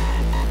button.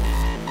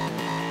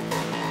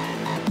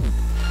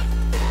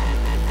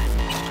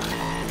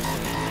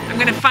 I'm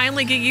gonna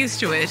finally get used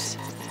to it.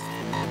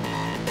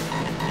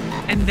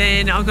 And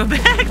then I'll go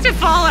back to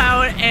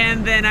Fallout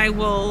and then I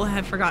will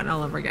have forgotten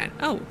all over again.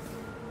 Oh,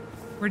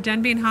 we're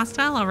done being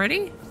hostile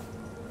already?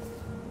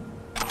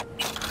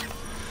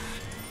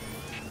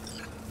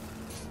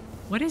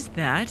 What is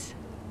that?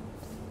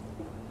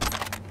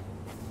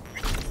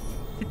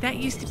 Did that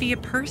used to be a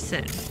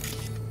person?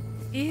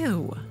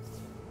 Ew.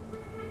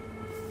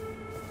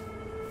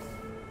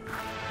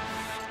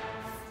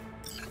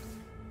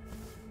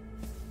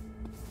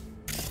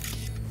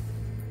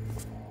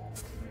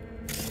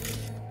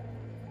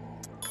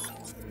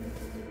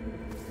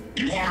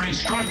 You are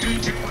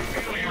instructed to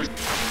fulfill your...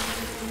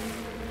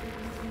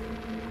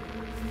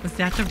 Was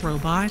that the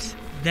robot?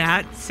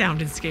 That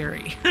sounded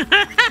scary.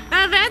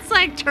 That's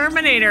like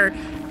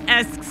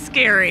Terminator-esque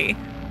scary.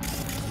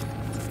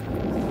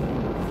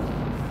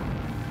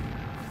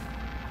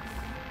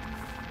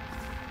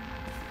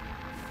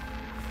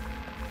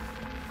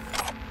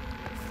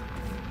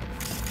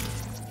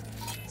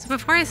 So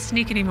before I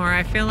sneak anymore,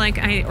 I feel like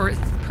or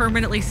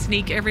permanently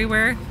sneak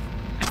everywhere,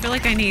 I feel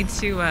like I need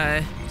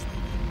to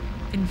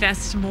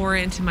invest more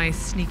into my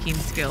sneaking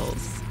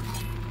skills.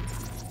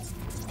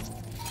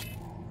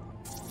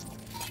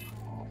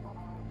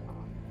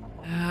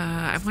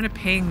 I want to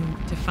ping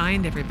to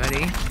find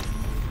everybody,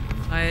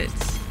 but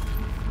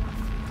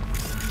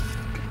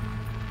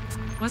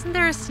wasn't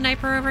there a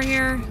sniper over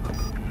here?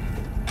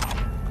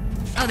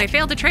 Oh, they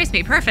failed to trace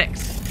me. Perfect.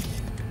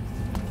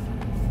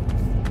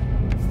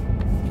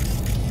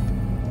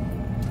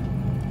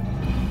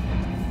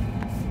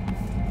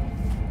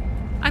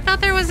 I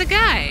thought there was a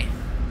guy.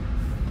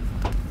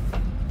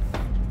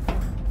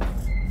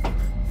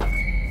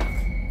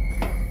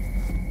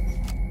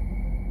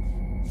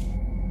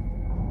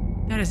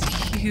 That is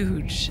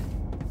huge.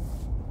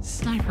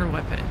 Sniper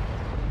weapon.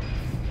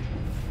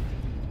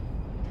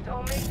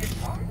 Don't make this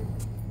hard.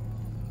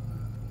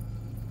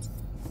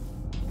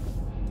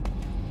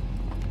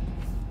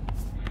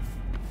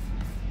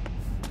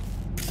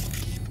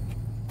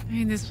 I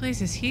mean, this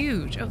place is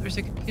huge. Oh, there's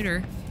a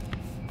computer.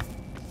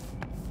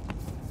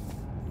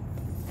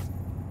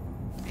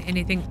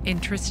 Anything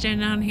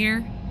interesting on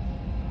here?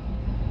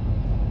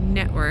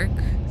 Network.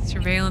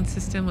 Surveillance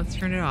system. Let's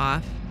turn it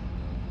off.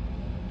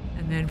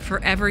 And then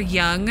forever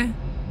young.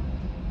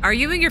 Are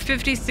you in your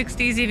 50s,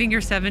 60s, even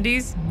your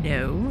 70s?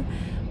 No.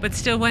 But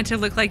still want to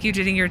look like you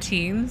did in your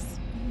teens?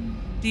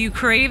 Do you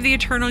crave the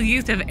eternal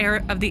youth of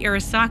the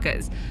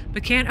Arasakas,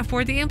 but can't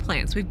afford the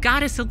implants? We've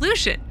got a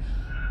solution.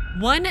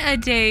 1 a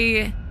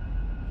day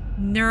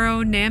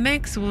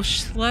neuronamics will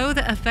slow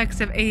the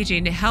effects of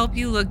aging to help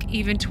you look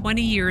even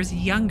 20 years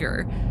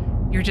younger.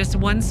 You're just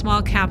 1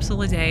 small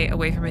capsule a day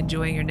away from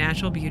enjoying your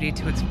natural beauty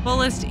to its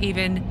fullest,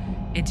 even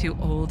into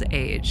old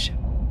age.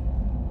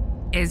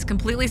 It is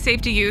completely safe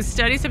to use.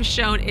 Studies have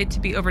shown it to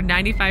be over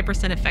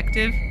 95%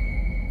 effective.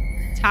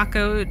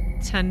 Taco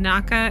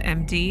Tanaka,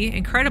 MD.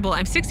 Incredible.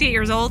 I'm 68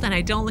 years old and I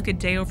don't look a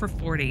day over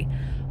 40.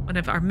 One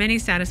of our many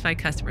satisfied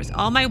customers.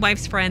 All my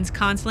wife's friends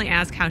constantly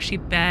ask how she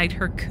bagged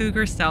her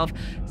cougar self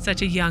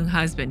such a young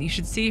husband. You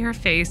should see her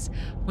face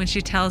when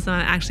she tells them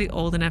I'm actually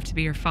old enough to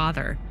be your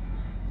father.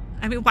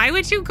 I mean, why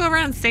would you go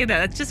around and say that?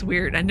 That's just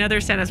weird.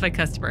 Another satisfied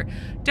customer.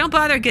 Don't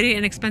bother getting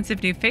an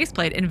expensive new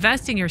faceplate.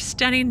 Invest in your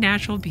stunning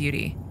natural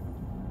beauty.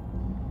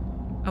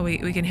 Oh,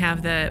 we can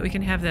have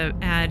the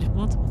ad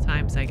multiple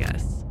times, I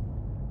guess.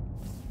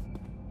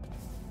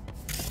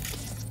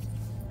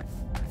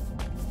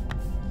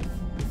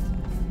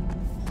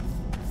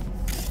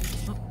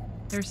 Oh,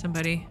 there's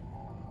somebody.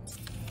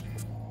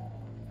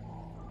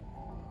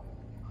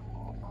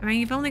 I mean,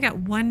 you've only got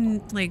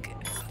 1, like,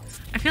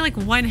 I feel like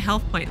 1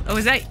 health point. Oh,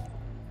 is that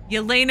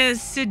Yelena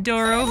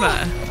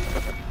Sidorova?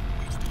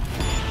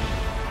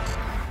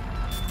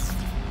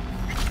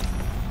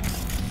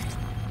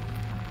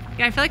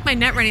 Yeah, I feel like my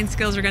net running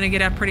skills are gonna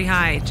get up pretty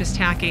high. Just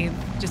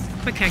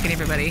quick hacking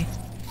everybody.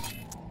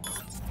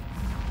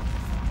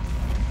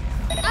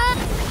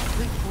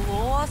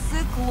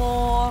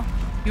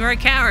 You are a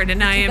coward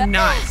and I am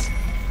not.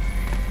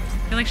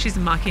 I feel like she's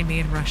mocking me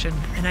in Russian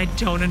and I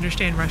don't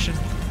understand Russian.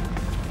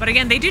 But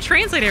again, they do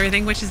translate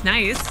everything, which is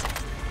nice.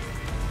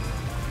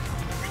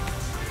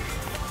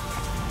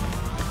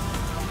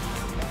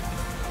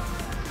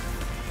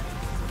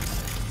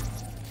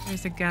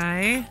 There's a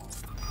guy.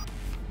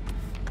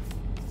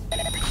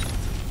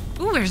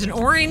 Ooh, there's an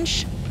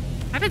orange.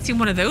 I haven't seen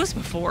one of those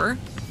before.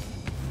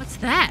 What's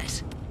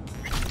that?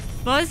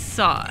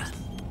 Buzzsaw.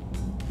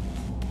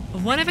 A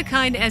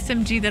one-of-a-kind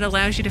SMG that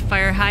allows you to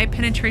fire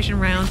high-penetration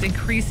rounds,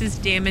 increases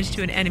damage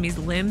to an enemy's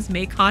limbs,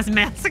 may cause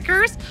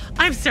massacres?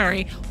 I'm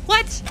sorry.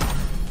 What?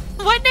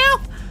 What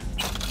now?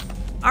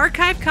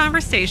 Archive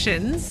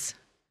conversations.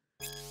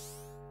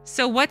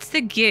 So what's the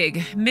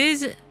gig?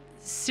 Ms.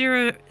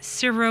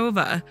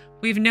 Sidorova.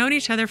 We've known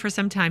each other for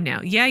some time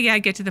now. Yeah,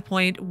 get to the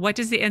point. What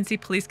does the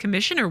NC Police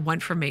Commissioner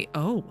want from me?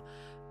 Oh,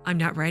 I'm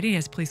not writing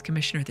as Police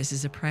Commissioner. This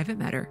is a private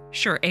matter.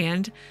 Sure,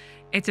 and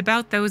it's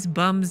about those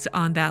bums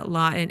on that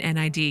lot in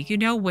NID. You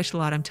know which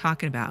lot I'm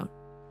talking about.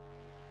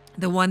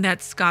 The one that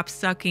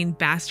scop-sucking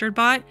bastard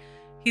bot?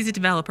 He's a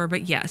developer,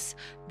 but yes,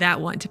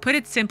 that one. To put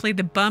it simply,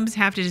 the bums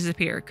have to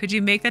disappear. Could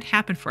you make that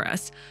happen for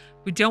us?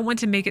 We don't want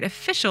to make it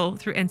official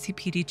through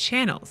NCPD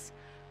channels.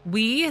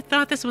 We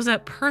thought this was a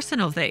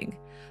personal thing.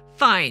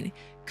 Fine.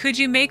 Could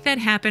you make that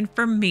happen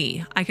for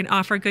me? I can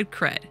offer good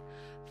cred.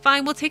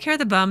 Fine, we'll take care of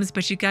the bums,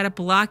 but you gotta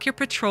block your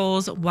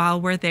patrols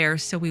while we're there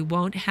so we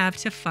won't have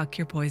to fuck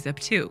your boys up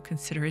too.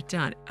 Consider it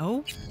done.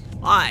 Oh,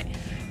 why?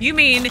 You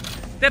mean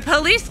the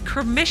police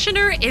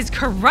commissioner is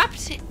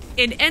corrupt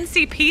in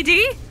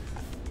NCPD?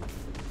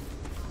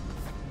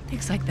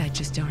 Things like that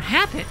just don't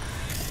happen.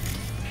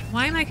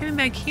 Why am I coming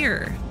back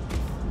here?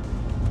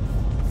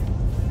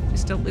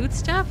 Just to loot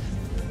stuff?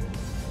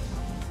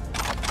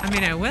 I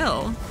mean, I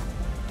will.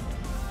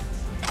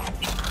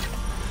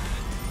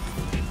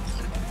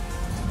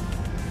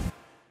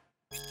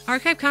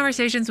 Archive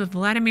conversations with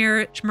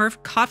Vladimir,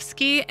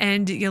 Chmerkovsky,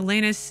 and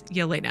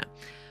Yelena.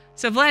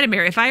 So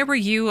Vladimir, if I were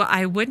you,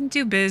 I wouldn't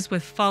do biz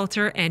with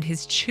Fawlter and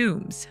his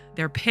chooms.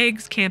 They're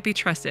pigs, can't be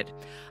trusted.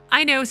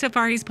 I know so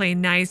far he's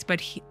playing nice,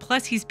 but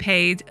plus he's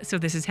paid, so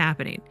this is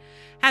happening.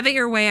 Have it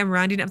your way, I'm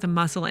rounding up the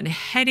muscle and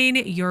heading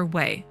your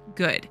way.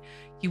 Good.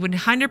 You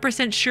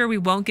 100% sure we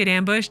won't get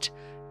ambushed?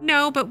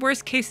 No, but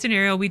worst case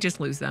scenario, we just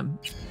lose them.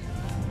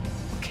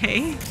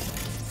 Okay.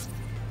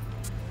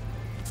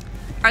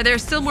 Are there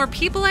still more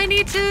people I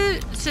need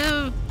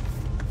to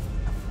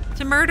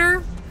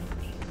murder?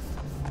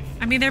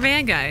 I mean, they're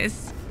bad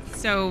guys,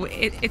 so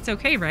it's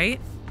okay,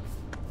 right?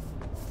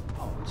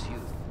 Oh, it's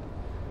you.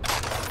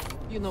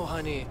 You know,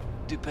 honey,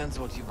 depends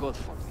what you got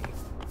for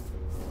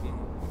me.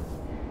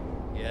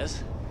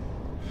 Yes?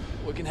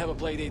 We can have a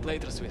play date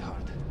later,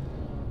 sweetheart.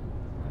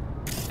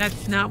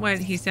 That's not what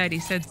he said. He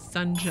said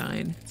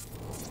sunshine.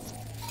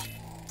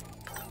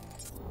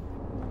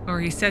 Or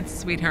he said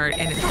sweetheart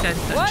and it said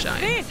sunshine. What's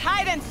this?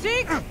 Hide and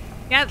seek?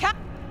 Yep.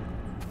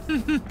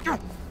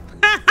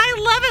 I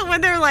love it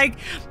when they're like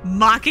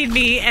mocking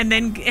me and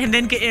then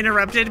get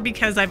interrupted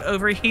because I've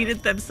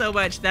overheated them so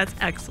much. That's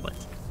excellent.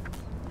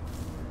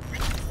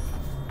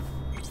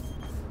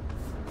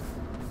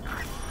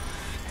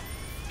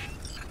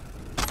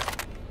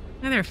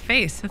 Look at their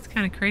face. That's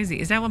kind of crazy.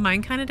 Is that what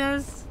mine kind of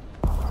does?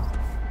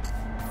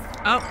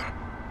 Oh.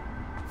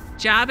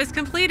 Job is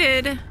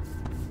completed.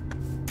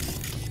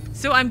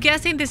 So I'm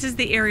guessing this is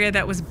the area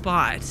that was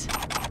bought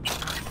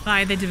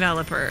by the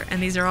developer.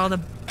 And these are all the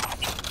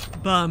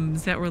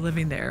bums that were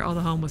living there, all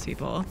the homeless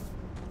people.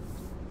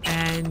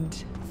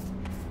 And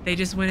they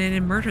just went in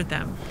and murdered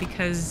them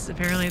because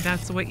apparently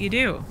that's what you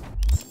do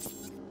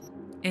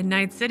in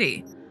Night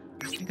City.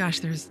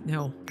 Gosh,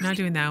 no, not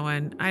doing that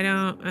one. I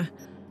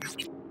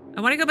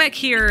want to go back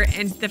here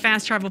and the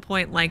fast travel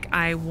point like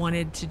I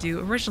wanted to do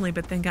originally,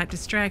 but then got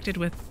distracted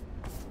with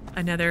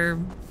another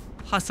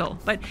hustle.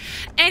 But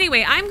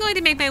anyway, I'm going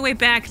to make my way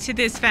back to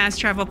this fast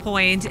travel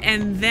point,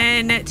 and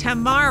then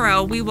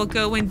tomorrow we will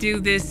go and do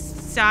this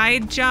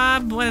side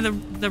job, one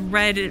of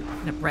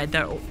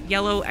the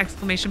yellow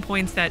exclamation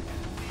points that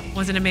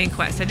wasn't a main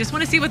quest. I just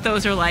want to see what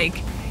those are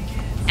like.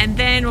 And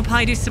then we'll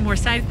probably do some more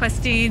side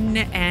questing,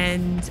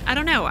 and I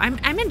don't know.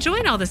 I'm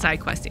enjoying all the side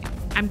questing.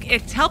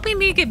 It's helping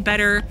me get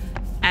better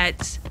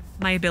at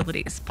my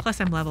abilities. Plus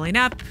I'm leveling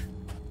up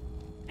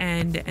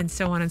and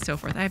so on and so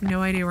forth. I have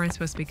no idea where I'm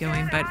supposed to be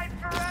going, but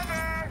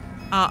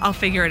I'll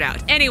figure it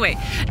out. Anyway,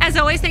 as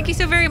always, thank you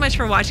so very much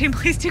for watching.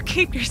 Please do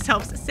keep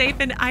yourselves safe,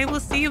 and I will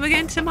see you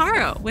again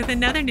tomorrow with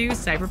another new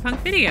Cyberpunk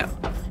video.